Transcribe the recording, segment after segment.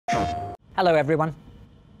Hello everyone.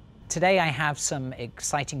 Today I have some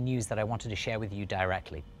exciting news that I wanted to share with you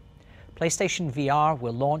directly. PlayStation VR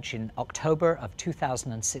will launch in October of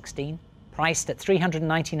 2016, priced at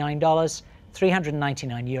 $399,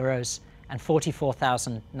 399 euros, and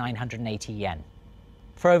 44,980 yen.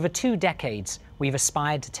 For over 2 decades, we've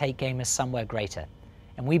aspired to take gamers somewhere greater,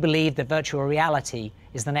 and we believe that virtual reality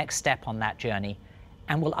is the next step on that journey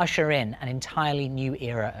and will usher in an entirely new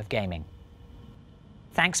era of gaming.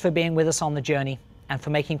 Thanks for being with us on the journey and for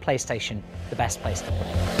making PlayStation the best place to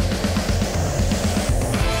play.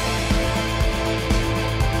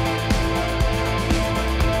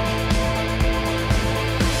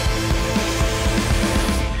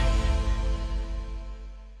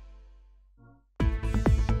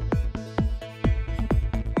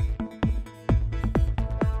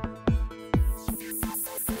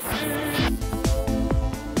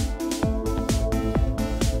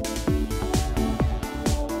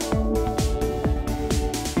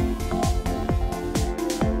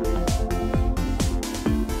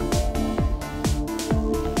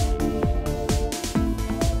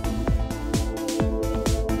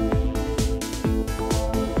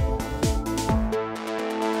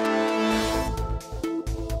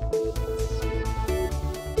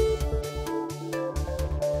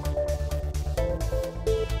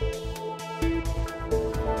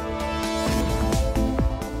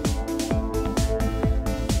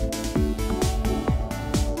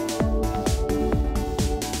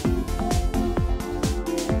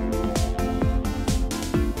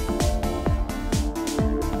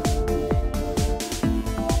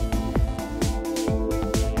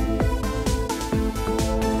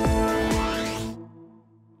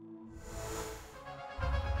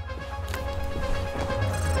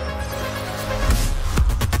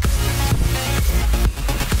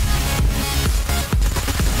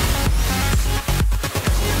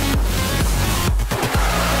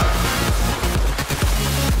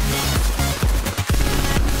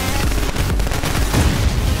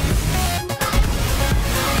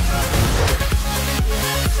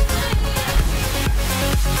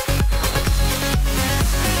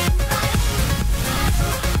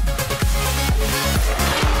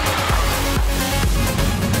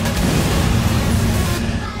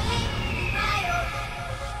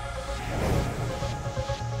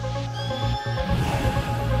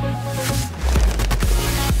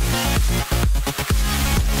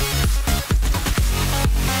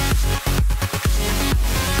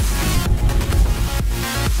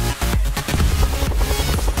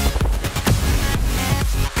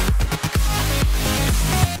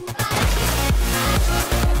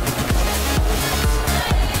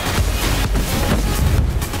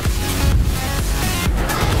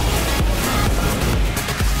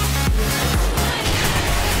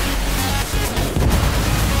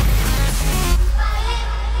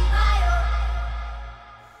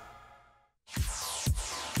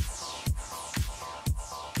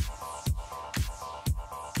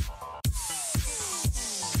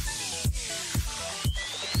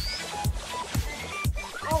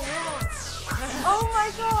 Oh my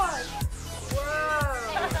god! Wow!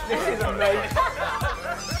 This is amazing!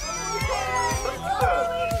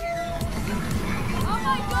 Oh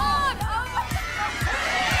my god!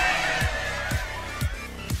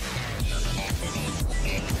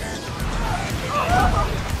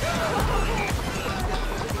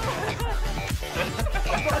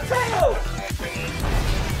 I've got a tail!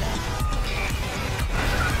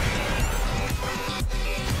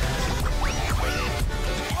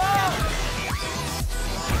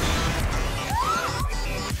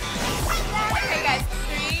 Okay guys,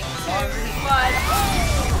 3, 2, 1.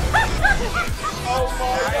 Oh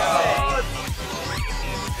my god!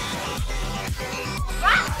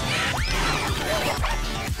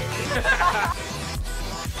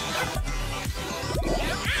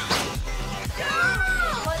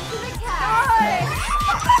 Onto the cat.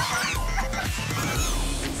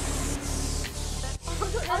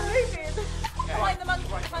 I'm moving. Behind the monkey,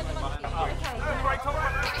 behind the monkey. Okay. No, right, come on!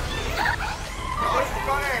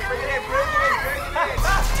 Bring it in, bring it in, bring it in!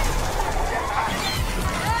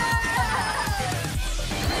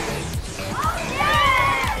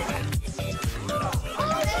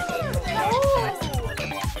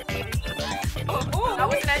 That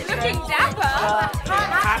was looking dapper.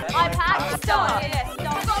 iPad, start. Yeah,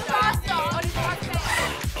 start. Got a fast start on his iPad.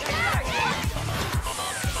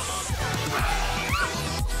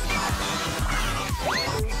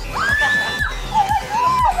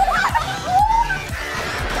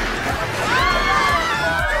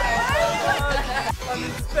 I'm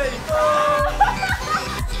in space!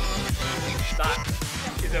 That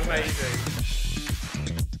is amazing.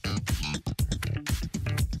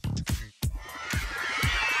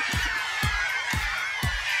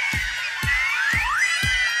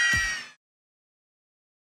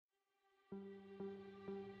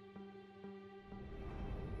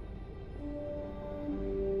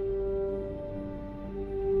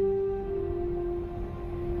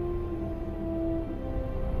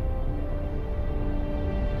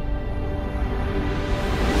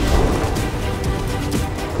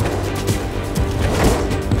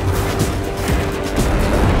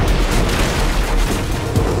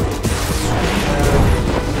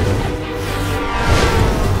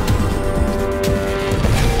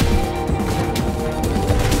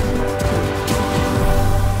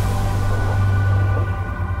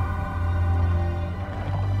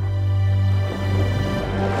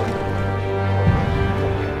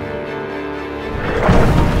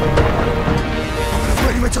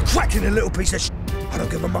 fucking a little piece of shit. I don't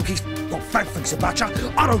give a monkey's what Frank thinks about you.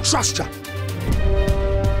 I don't trust you.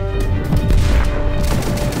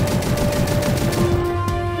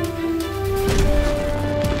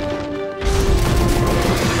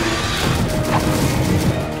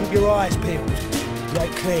 Keep your eyes peeled. You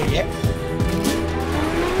ain't clear yet.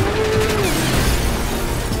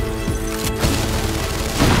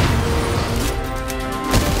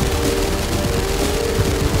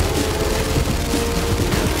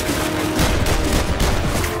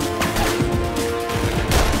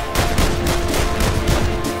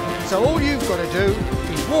 So all you've got to do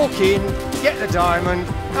is walk in, get the diamond,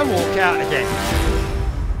 and walk out again.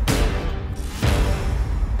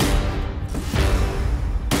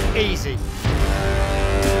 Easy.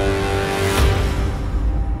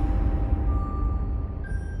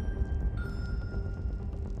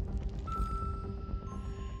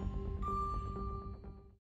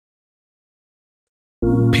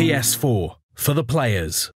 PS4 for the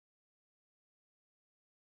players.